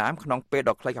សវៀតណាមក្នុងពេល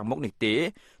ដ៏ខ្លីខាងមុខនេះទេ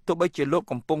ទោះបីជាលោក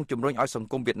កំពុងជំរុញឲ្យសង្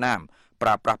គមវៀតណាមប្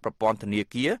រើប្រាស់ប្រព័ន្ធធនា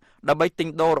គារដើម្បីទិញ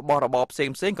ដូររបស់របរផ្សេង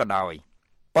ៗក៏ដោយ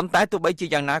ប៉ុន្តែទោះបីជា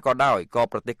យ៉ាងណាក៏ដោយក៏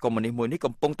ប្រទេសកុម្មុយនីសមួយនេះ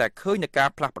កំពុងតែឃើញនឹងការ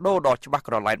ផ្លាស់ប្ដូរដ៏ច្បាស់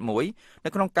ក្រឡែតមួយនៅ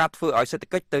ក្នុងការធ្វើឲ្យសេដ្ឋ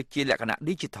កិច្ចទៅជាលក្ខណៈ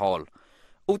Digital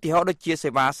ឧទាហរណ៍ដូចជាសេ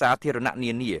វាសាធារណៈ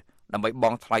នានាដើម្បីប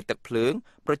ង់ថ្លៃទឹកភ្លើង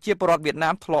ប្រជាពលរដ្ឋវៀតណា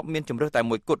មធ្លាប់មានជម្រើសតែ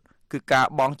មួយគត់គឺការ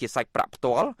បង់ជាសាច់ប្រាក់ផ្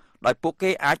ទាល់ដោយពួកគេ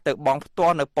អាចទៅបង់ផ្ទា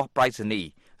ល់នៅប៉ុស្តិ៍ប្រៃសណី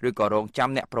ឬក៏រងចាំ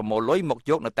អ្នកប្រមូលលុយមក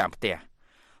យកនៅតាមផ្ទះ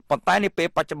ប៉ុន្តែនាពេល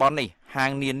បច្ចុប្បន្ននេះហា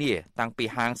ងនានាតាំងពី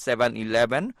ហាង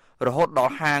 7-Eleven រហូតដ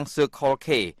ល់ហាង Circle K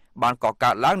បានក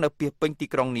កើតឡើងនៅពាសពេញទី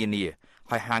ក្រុងនានា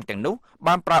ហើយហាងទាំងនោះ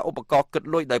បានប្រើឧបករណ៍គិត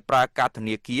លុយដោយប្រើកាតធ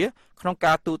នាគារក្នុង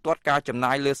ការទូទាត់ការចំ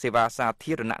ណាយលើសេវាសា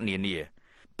ធារណៈនានា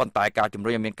ប៉ុន្តែការជំ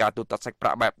រុញឲ្យមានការទូទាត់សាច់ប្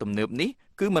រាក់បែបទំនើបនេះ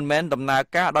គឺមិនមែនដំណើរ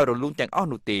ការដោយរលូនទាំងអស់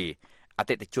នោះទេអ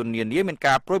តិថិជននានាមាន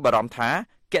ការព្រួយបារម្ភថា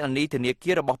គណនីធនា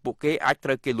គាររបស់ពួកគេអាចត្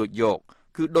រូវគេលួចយក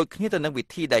គឺដូចគ្នាទៅនឹងវិ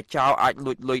ធីដែលចោរអាច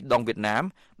លួចលុយដងវៀតណាម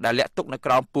ដែលលាក់ទុកនៅក្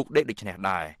រោមពូកដេកដូចនេះ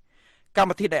ដែរកម្ម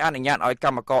វិធីដែលអនុញ្ញាតឲ្យក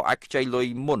ម្មករអាចខ្ចីលុយ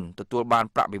មុនទទួលបាន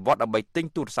ប្រាក់បៀវត្សដើម្បីទិញ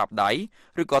ទូរស័ព្ទដៃ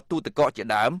ឬក៏ទូទឹកកកជា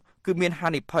ដើមគឺមានហា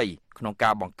និភ័យក្នុងកា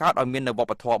របង្កើតឲ្យមាននូវវប្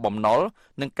បធម៌បំណុល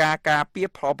និងការការពារ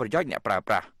ផលប្រយោជន៍អ្នកប្រើ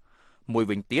ប្រាស់មួយ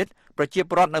វិញទៀតប្រជា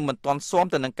ពលរដ្ឋនៅមិនទាន់ស៊ាំ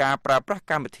ទៅនឹងការប្រើប្រាស់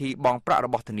កម្មវិធីបង់ប្រាក់រ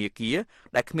បស់ធនាគារ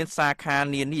ដែលគ្មានសាខា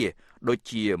នានាដូច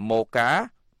ជា Moca,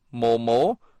 Momo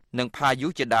និង Payu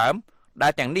ជាដើមដែ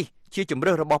លទាំងនេះ ជាជំ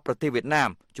រើសរបស់ប្រទេសវៀតណាម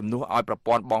ជំនួសឲ្យប្រ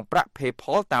ព័ន្ធបង់ប្រាក់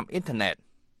PayPal តាមអ៊ីនធឺណិត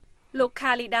លោក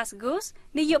Khalidas Gus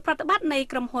នាយកប្រតិបត្តិនៃ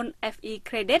ក្រុមហ៊ុន FE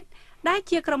Credit ដែល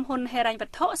ជាក្រុមហ៊ុនហិរញ្ញវ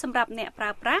ត្ថុសម្រាប់អ្នកប្រើ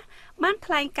ប្រាស់បាន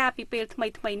ថ្លែងការពីពេលថ្មី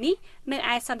ៗនេះនៅ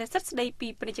ឯសន្និសីទស្ដីពី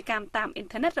ពាណិជ្ជកម្មតាមអ៊ីន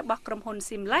ធឺណិតរបស់ក្រុមហ៊ុន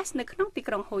Seamless នៅក្នុងទី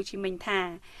ក្រុងហូជីមិញថា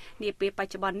នាពេលប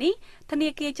ច្ចុប្បន្ននេះធនា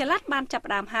គារចល័តបានចាប់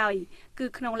ផ្ដើមហើយគឺ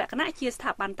ក្នុងលក្ខណៈជាស្ថា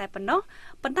ប័នតែប៉ុណ្ណោះ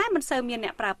ប៉ុន្តែមិនសូវមានអ្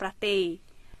នកប្រើប្រាស់ទេ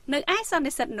នៅឯសន្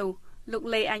និសីទនោះលោក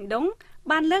លេអាញ់ដុង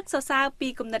បានលើកសរសើរពី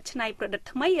គំនិតច្នៃប្រឌិត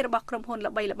ថ្មីរបស់ក្រុមហ៊ុន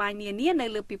ល្បីល្បាញនានានៅ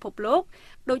លើពិភពលោក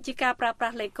ដូចជាការប្រើប្រា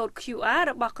ស់លេខកូដ QR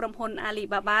របស់ក្រុមហ៊ុន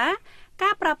Alibaba កា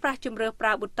រប្រើប្រាស់ជម្រើសប្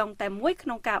រើប៊ូតុងតែមួយក្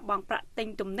នុងការបង់ប្រាក់ទិញ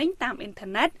ទំនិញតាមអ៊ីនធឺ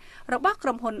ណិតរបស់ក្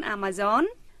រុមហ៊ុន Amazon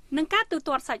និងការទូ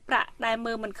ទាត់សាច់ប្រាក់ដែល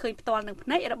មើលមិនឃើញផ្ទាល់នឹងភ្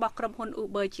នែករបស់ក្រុមហ៊ុន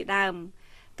Uber ជាដើម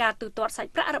ការទូទាត់សា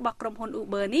ច់ប្រាក់របស់ក្រុមហ៊ុន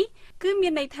Uber នេះគឺមា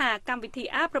នន័យថាកម្មវិធី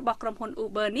App របស់ក្រុមហ៊ុន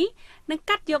Uber នេះនឹង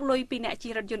កាត់យកលុយពីអ្នក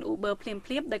ជិះរថយន្ត Uber ភ្លាម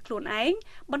ៗដោយខ្លួនឯង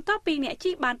បន្ទាប់ពីអ្នក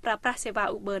ជិះបានប្រើប្រាស់សេវា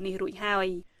Uber នេះរួចហើយ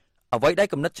អ្វីដែល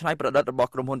គំនិតច្នៃប្រឌិតរបស់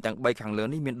ក្រុមហ៊ុនទាំង3ខាងលើ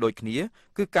នេះមានដូចគ្នា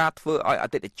គឺការធ្វើឲ្យអ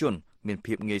តិថិជនមាន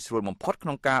ភាពងាយស្រួលបំផុតក្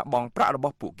នុងការបង់ប្រាក់រប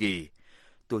ស់ពួកគេ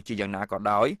ទោះជាយ៉ាងណាក៏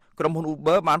ដោយក្រុមហ៊ុន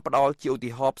Uber បានផ្ដល់ជាឧ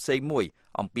ទាហរណ៍ផ្សេងមួយ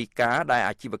អំពីការដែល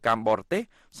អាជីវកម្មបរទេស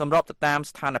សម្របទៅតាម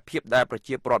ស្ថានភាពដែលប្រ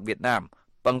ជាពលរដ្ឋវៀតណាម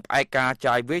ពឹងផ្អែកការ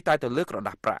ចាយវាយតែទៅលើក្រ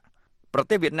ដាសប្រាក់ប្រ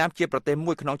ទេសវៀតណាមជាប្រទេស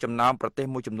មួយក្នុងចំណោមប្រទេស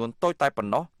មួយចំនួនតូចតែប៉ុ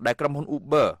ណ្ណោះដែលក្រុមហ៊ុន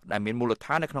Uber ដែលមានមូលដ្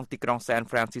ឋាននៅក្នុងទីក្រុង San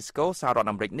Francisco សហរដ្ឋ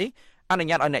អាមេរិកនេះអនុញ្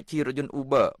ញាតឲ្យអ្នកជិះរថយន្ត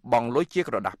Uber បង់លុយជា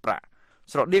ក្រដាសប្រាក់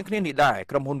ស្រដៀងគ្នានេះដែរ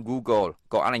ក្រុមហ៊ុន Google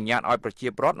ក៏អនុញ្ញាតឲ្យប្រជា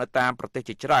ពលរដ្ឋនៅតាមប្រទេស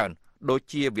ជាច្រើនដូច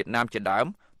ជាវៀតណាមជាដើម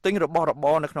ទិញរបស់រប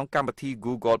រនៅក្នុងកម្មវិធី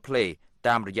Google Play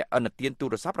តាមរយៈឥណទានទូ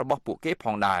រស័ព្ទរបស់ពួកគេផ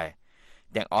ងដែរ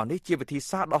ទាំងអស់នេះជាវិធី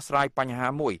សាស្ត្រដោះស្រាយបញ្ហា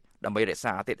មួយដើម្បីរក្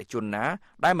សាអតិថិជនណា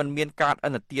ដែលមិនមានកាតឥ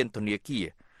ណទានធនាគារ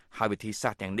ហើយវិធីសា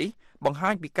ស្ត្រទាំងនេះបង្ហា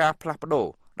ញពីការផ្លាស់ប្ដូរ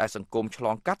ដែលសង្គមឆ្ល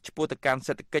ងកាត់ឆ្ពោះទៅកាន់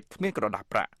សេដ្ឋកិច្ចគ្មានក្រដាស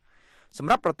ប្រាក់សម្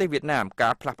រាប់ប្រទេសវៀតណាមកា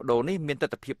រផ្លាស់ប្ដូរនេះមានទិ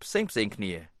ដ្ឋភាពផ្សេងៗគ្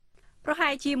នាប្រហែ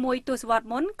លជាមួយទសវត្សរ៍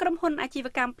មុនក្រុមហ៊ុនអាជីវ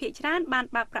កម្មភាគច្រើនបាន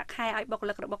បើកប្រាក់ខែឲ្យបុគ្គ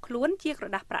លិករបស់ខ្លួនជាក្រ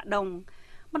ដាសប្រាក់ដុង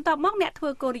បន្ទាប់មកអ្នកធ្វើ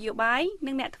គោលនយោបាយ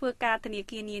និងអ្នកធ្វើការធនា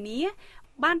គារនានា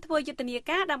បានធ្វើយុទ្ធនា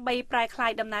ការដើម្បីប្រែក្លា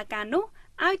យដំណើរការនោះ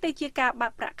ឲ្យទៅជាការបើ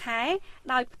កប្រាក់ខែ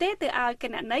ដោយផ្ទេរទៅឲ្យគ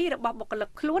ណនីរបស់បុគ្គលិក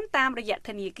ខ្លួនតាមរយៈ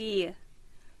ធនាគារ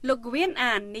លោក Gwyn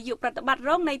An នាយកប្រតិបត្តិ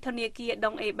រងនៃធនាគារ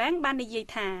Dong A Bank បាននិយាយ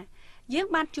ថាយើង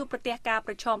បានជួបប្រទះការ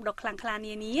ប្រឈមដ៏ខ្លាំងក្លា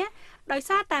នានាដោយ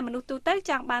សារតែមនុស្សទូទៅ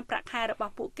ចង់បានប្រាក់ខែរប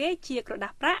ស់ពួកគេជាក្រដា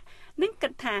សប្រាក់និងគិ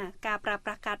តថាការប្រើប្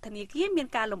រាស់កាតធនាគារមាន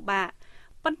ការលំបាក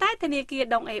ប៉ុន្តែធនាគារ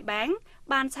Dong A Bank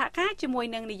បានសហការជាមួយ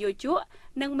នឹងនយោជក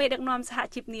និងមេដឹកនាំសហ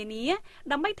ជីពនានា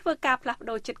ដើម្បីធ្វើការផ្លាស់ប្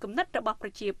ដូរចិត្តគំនិតរបស់ប្រ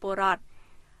ជាពលរដ្ឋ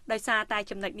ដោយសារតែ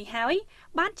ចំណុចនេះហើយ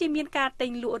បានជាមានការទិ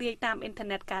ញលក់រាយតាមអ៊ីនធឺ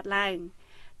ណិតកើតឡើង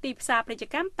ទីផ្សារពាណិជ្ជ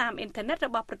កម្មតាមអ៊ីនធឺណិតរ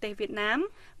បស់ប្រទេសវៀតណាម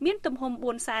មានទំហំ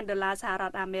$400,000សហរ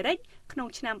ដ្ឋអាមេរិកក្នុង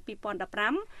ឆ្នាំ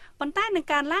2015ប៉ុន្តែនឹង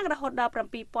កើនឡើងរហូតដល់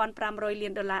$7,500 លា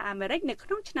នអាមេរិកនៅក្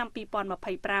នុងឆ្នាំ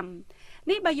2025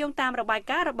នេះបើយោងតាមរបាយ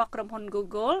ការណ៍របស់ក្រុមហ៊ុន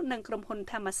Google និងក្រុមហ៊ុន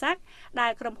Temasek ដែ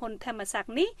លក្រុមហ៊ុន Temasek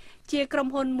នេះជាក្រុម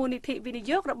ហ៊ុនមូលនិធិវិនិ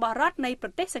យោគរបស់រដ្ឋនៃប្រ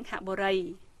ទេសសិង្ហបុ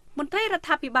រីមន្ត្រីរដ្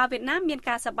ឋាភិបាលវៀតណាមមាន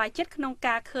ការសប្បាយចិត្តក្នុង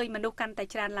ការឃើញមនុស្សកាន់តែ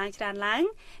ច្រើនឡើង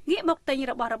ងាកមកទិញ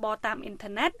របស់របរតាមអ៊ីន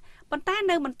ធឺណិតប៉ុន្តែ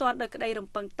នៅមិនទាន់ដោយក្តីរំ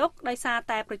ពឹងទុកដោយសារ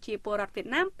តែប្រជាពលរដ្ឋវៀត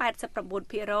ណាម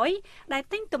 89% ដែល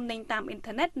ទិញទំនិញតាមអ៊ីន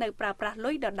ធឺណិតនៅប្រើប្រាស់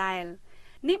លុយដដែល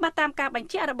នេះបើតាមការបញ្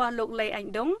ជាក់របស់លោកលេអា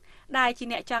ញ់ដុងដែលជា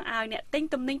អ្នកចង់ឲ្យអ្នកទិញ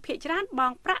ទំនិញភាគច្រើនប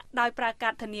ង់ប្រាក់ដោយប្រើកា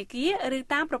តធនាគារឬ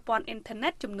តាមប្រព័ន្ធអ៊ីនធឺណិ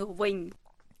តជំនួសវិញ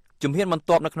ជំហានបន្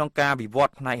ទាប់នៅក្នុងការវិវត្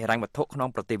តផ្នែកហិរញ្ញវត្ថុក្នុង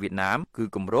ប្រទេសវៀតណាមគឺ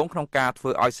គម្រោងក្នុងការធ្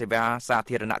វើឲ្យសេវាសា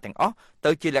ធារណៈទាំងអស់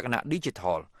ទៅជាលក្ខណៈ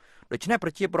Digital ដូច្នេះប្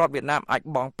រជាពលរដ្ឋវៀតណាមអាច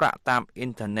បង់ប្រាក់តាមអ៊ី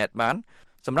នធឺណិតបាន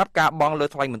សម្រាប់ការបង់លើ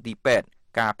ថ្លៃមន្ទីរពេទ្យ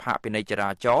ការផាកពិន័យចរា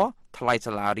ចរណ៍ថ្លៃ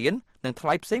សាលារៀននិងថ្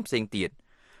លៃផ្សេងទៀត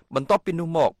បន្ទាប់ពីនោះ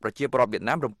មកប្រជាពលរដ្ឋវៀត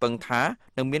ណាមរំពឹងថា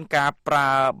នឹងមានការប្រើ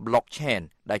Blockchain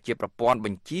ដែលជាប្រព័ន្ធប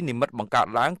ញ្ជីនិម្មិតបង្កើត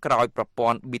ឡើងក្រោយប្រព័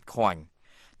ន្ធ Bitcoin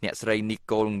អ្នកស្រី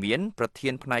Nicole Nguyen ប្រធា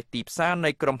នផ្នែកទីផ្សារ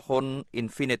នៃក្រុមហ៊ុន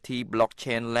Infinity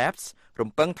Blockchain Labs រំ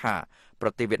ពឹងថាប្រ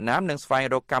ទេសវៀតណាមនឹងស្វែង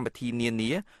រកកម្មវិធីនា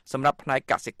នាសម្រាប់ផ្នែក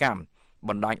កសិកម្មប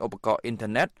ណ្ដាញឧបករណ៍អ៊ីនធឺ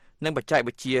ណិតនិងបច្ចេក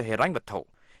វិទ្យាហិរញ្ញវត្ថុ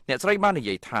អ្នកស្រីបាននិ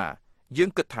យាយថាយើង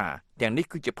គិតថាទាំងនេះ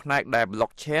គឺជាផ្នែកដែល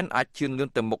Blockchain អាចជឿនលឿន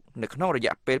ទៅមុខនៅក្នុងរ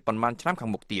យៈពេលប៉ុន្មានឆ្នាំខា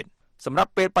ងមុខទៀតសម្រា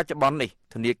ប់ពេលបច្ចុប្បន្ននេះ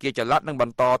ធនាគារចល័តនឹងប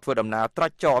ន្តធ្វើដំណើរត្រា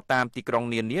ច់ចរតាមទីក្រុង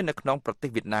នានានៅក្នុងប្រទេស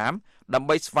វៀតណាមដើម្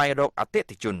បីស្វែងរកអតិ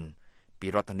ថិជនពី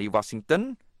រដ្ឋធានី Washington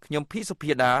ខ្ញុំភីសុ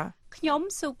ភាដាខ្ញុំ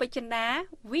សុបចិន្តា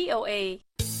VOA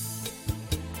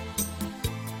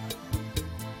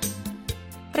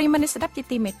ប្រិយមិត្តស្ដាប់ជា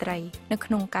ទីមេត្រីនៅ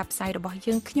ក្នុងការផ្សាយរបស់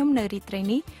យើងខ្ញុំនៅរាត្រី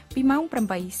នេះពីម៉ោង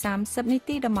 8:30 នា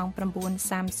ទីដល់ម៉ោង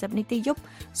 9:30 នាទីយប់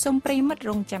សូមប្រិយមិត្ត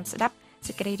រងចាំស្ដាប់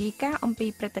សេចក្តីរាយការណ៍អំពី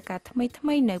ព្រឹត្តិការណ៍ថ្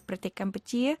មីៗនៅប្រទេសកម្ពុ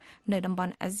ជានៅតំប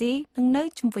ន់អាស៊ីនិងនៅ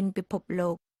ជុំវិញពិភពលោ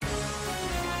ក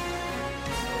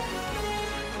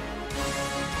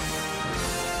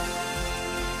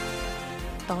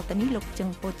តទៅនេះលោកជឹង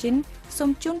ប៉ូជីនសូម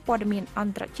ជូនព័ត៌មានអ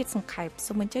ន្តរជាតិសង្ខេប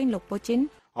សូមអញ្ជើញលោកប៉ូជីន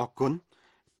អរគុណ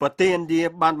ប្រទេសឥណ្ឌា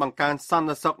បានបង្កើនសន្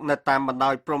តិសុខនៅតាមបណ្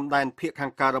ដោយព្រំដែនភាគខា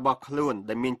ងកើតរបស់ខ្លួន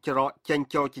ដែលមានច្រកចេញ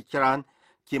ចូលជាច្រើន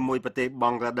ជាមួយប្រទេសប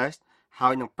ង់ក្លាដេសហើ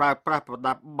យនឹងប្រើប្រាស់ប្រ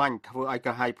ដាប់បាញ់ធ្វើឲ្យ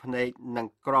កាហាយភ្នែកនិង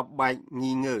ក្របបែក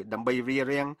ញីងើដើម្បីរា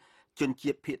រាំងជន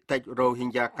ជាតិភាគតិចរ៉ូហិញ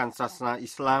យ៉ាកាន់សាសនាអ៊ី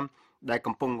ស្លាមដែល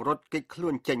កំពុងរត់គេចខ្លួ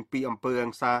នចេញពីអំពើហិ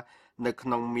ង្សានៅក្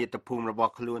នុងមាតុភូមិរប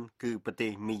ស់ខ្លួនគឺប្រទេ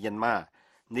សមីយ៉ាន់ម៉ា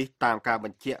នេះតាមការប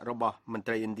ញ្ជាក់របស់មន្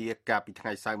ត្រីឥណ្ឌាកាលពីថ្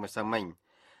ងៃសៅរ៍ម្សិលមិញ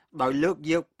ដោយលើក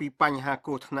យកពីបញ្ហាគ្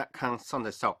រោះថ្នាក់ខាងសន្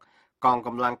តិសុខកងក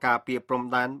ម្លាំងការពារព្រំ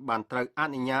ដែនបានត្រូវអ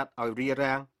នុញ្ញាតឲ្យរា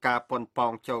រាំងការប៉ុនប៉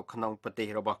ងចូលក្នុងប្រទេស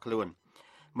របស់ខ្លួន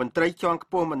មន្ត្រីជាន់ខ្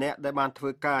ពស់ម្នាក់ដែលបានធ្វើ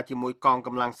ការជាមួយកងក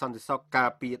ម្លាំងសន្តិសុខការ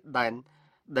ពារដែន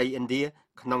ដីឥណ្ឌា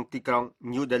ក្នុងទីក្រុង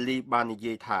New Delhi បាននិ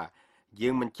យាយថាយើ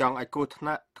ងមិនចង់ឲ្យគ្រោះថ្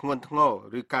នាក់ធ្ងន់ធ្ង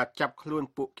រឬការចាប់ខ្លួន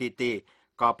ពួកគេទេ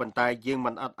ក៏ប៉ុន្តែយើង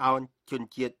មិនអត់ឱនជន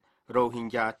ជាតិរ៉ូហិញ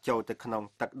យ៉ាចូលទៅក្នុង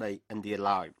ទឹកដីឥណ្ឌា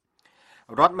ឡើយ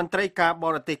រដ្ឋមន្ត្រីការប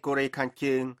រទេសកូរ៉េខាង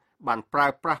ជើងបានប្រើ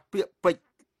ប្រាស់ពាក្យពេចន៍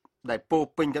ដែលពោ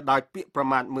ពេញទៅដោយពាក្យប្រ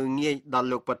មាថមើលងាយដល់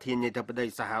លោកប្រធានាធិបតី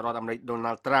សហរដ្ឋអាមេរិកដូ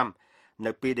ណាល់ត្រាំ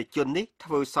នៅពេលដែលជននេះធ្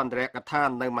វើសន្ទរកថា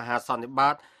នៅមហាសន្និបា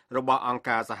តរបស់អង្គ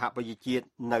ការសហប្រជាជាតិ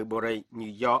នៅបូរីញូ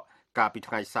វយ៉កកាលពី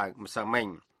ថ្ងៃសៅរ៍ម្សិលមិញ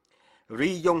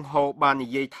រីយ៉ុងហូបាននិ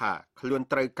យាយថាខ្លួន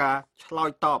ត្រូវការឆ្លើយ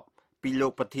តបពីលោ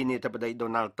កប្រធានាធិបតីដូ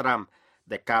ណាល់ត្រាំ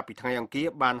ដែលកាលពីថ្ងៃអង្គារ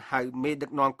បានហៅមេដឹ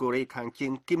កនាំកូរ៉េខាងជើ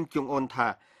ងគីមជុងអ៊ុនថា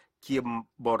ជា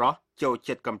បរោះចូល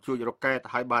ចិត្តកំជួចរ៉ុកែត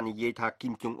ហើយបាននិយាយថាគី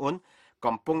មជុងអ៊ុន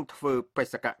កំពុងធ្វើបេ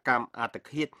សកកម្មអត្ត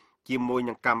ឃាតជាមួយ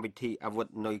នឹងកម្មវិធីអាវុធ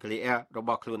នុយក្លេអ៊ែររប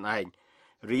ស់ខ្លួនឯង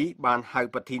រីបានហៅ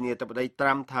ប្រធានាធិបតីត្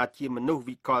រាំថាជាមនុស្ស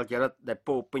វិកលចរិតដែល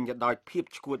ពោពេញទៅដោយភាព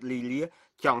ឈួតលីលា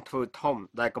ចង់ធ្វើធំ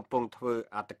ដែលកំពុងធ្វើ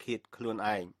អត្តឃាតខ្លួន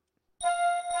ឯង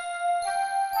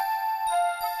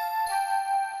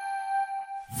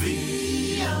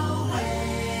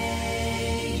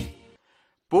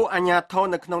ពួកអាជ្ញាធរ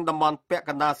នៅក្នុងតំបន់ពាក់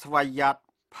កណ្ដាលស្វយ័ត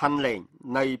ផាន់លេង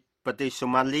នៃប្រទេសសូ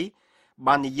ម៉ាលី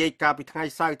បាននិយាយកាលពីថ្ងៃ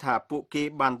សៅរ៍ថាពួកគេ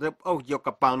បានរឹបអូសយកក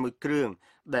ប៉ាល់មួយគ្រឿង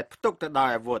ដែលផ្ទុកទៅដោយ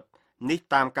អាវុធនេះ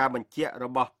តាមការបញ្ជាក់រ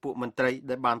បស់ពួកមន្ត្រី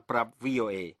ដែលបានប្រាប់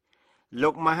VOA លោ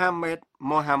កម៉ាហាម៉េត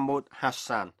ម៉ូហាម៉ូតហា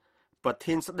សានប្រ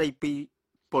ធានស្ដីពី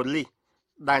ប៉ូលីស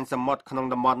ដែនសមុទ្រក្នុង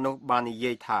តំបន់នោះបាននិ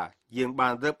យាយថាយើងបា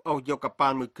នរឹបអូសយកកប៉ា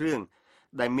ល់មួយគ្រឿង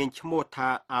ដែលមានឈ្មោះថា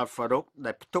Alpha Rock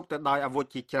ដែលផ្ទុកទៅដោយអាវុធ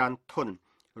ជាច្រើនធុន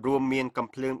រួមមានកំ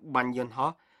ភ្លើងបាញ់យន្ត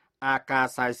ហោះ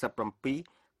AK-47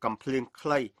 កំភ្លើងខ្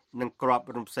លីនិងគ្រាប់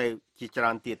រំសេវជាច្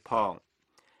រើនទៀតផង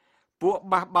ពួក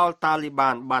បះបោលតាលី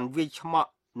បានវាយឆ្ម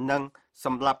ក់និងស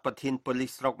ម្លាប់ប្រធានប៉ូលីស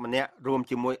ស្រុកម្នាក់រួម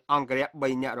ជាមួយអង្គរៈ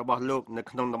3នាក់របស់លោកនៅ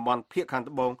ក្នុងតំបន់ភាគខាង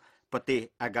ត្បូងប្រទេស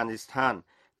អាហ្គានីស្ថាន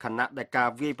ខណៈដែលការ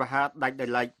វាយប្រហារដាច់ដោយ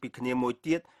ឡែកពីគ្នាមួយ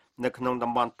ទៀតនៅក្នុង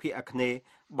តំបន់ភាគអាគ្នេយ៍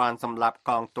បានសម្លាប់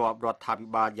កងទ័ពរដ្ឋាភិ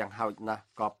បាលយ៉ាងហោចណាស់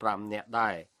ក៏5នាក់ដែ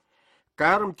រ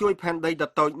ការរំជួយផែនដី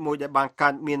ដ៏តូចមួយដែលបានកើ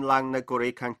តមានឡើងនៅកូរ៉េ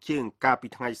ខាងជើងកាលពី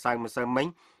ថ្ងៃសៅរ៍ម្សិលមិញ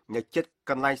នៅជិត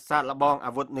កន្លែងសាកល្បង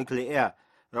អាវុធនុយក្លេអ៊ែរ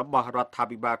របស់រដ្ឋា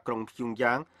ភិបាលក្រុងព្យុង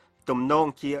យ៉ាងទំនង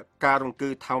ជាការរង្គើ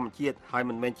ធម្មជាតិហើយ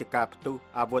មិនមែនជាការផ្ទុះ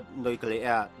អាវុធនុយក្លេ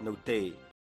អ៊ែរនោះទេ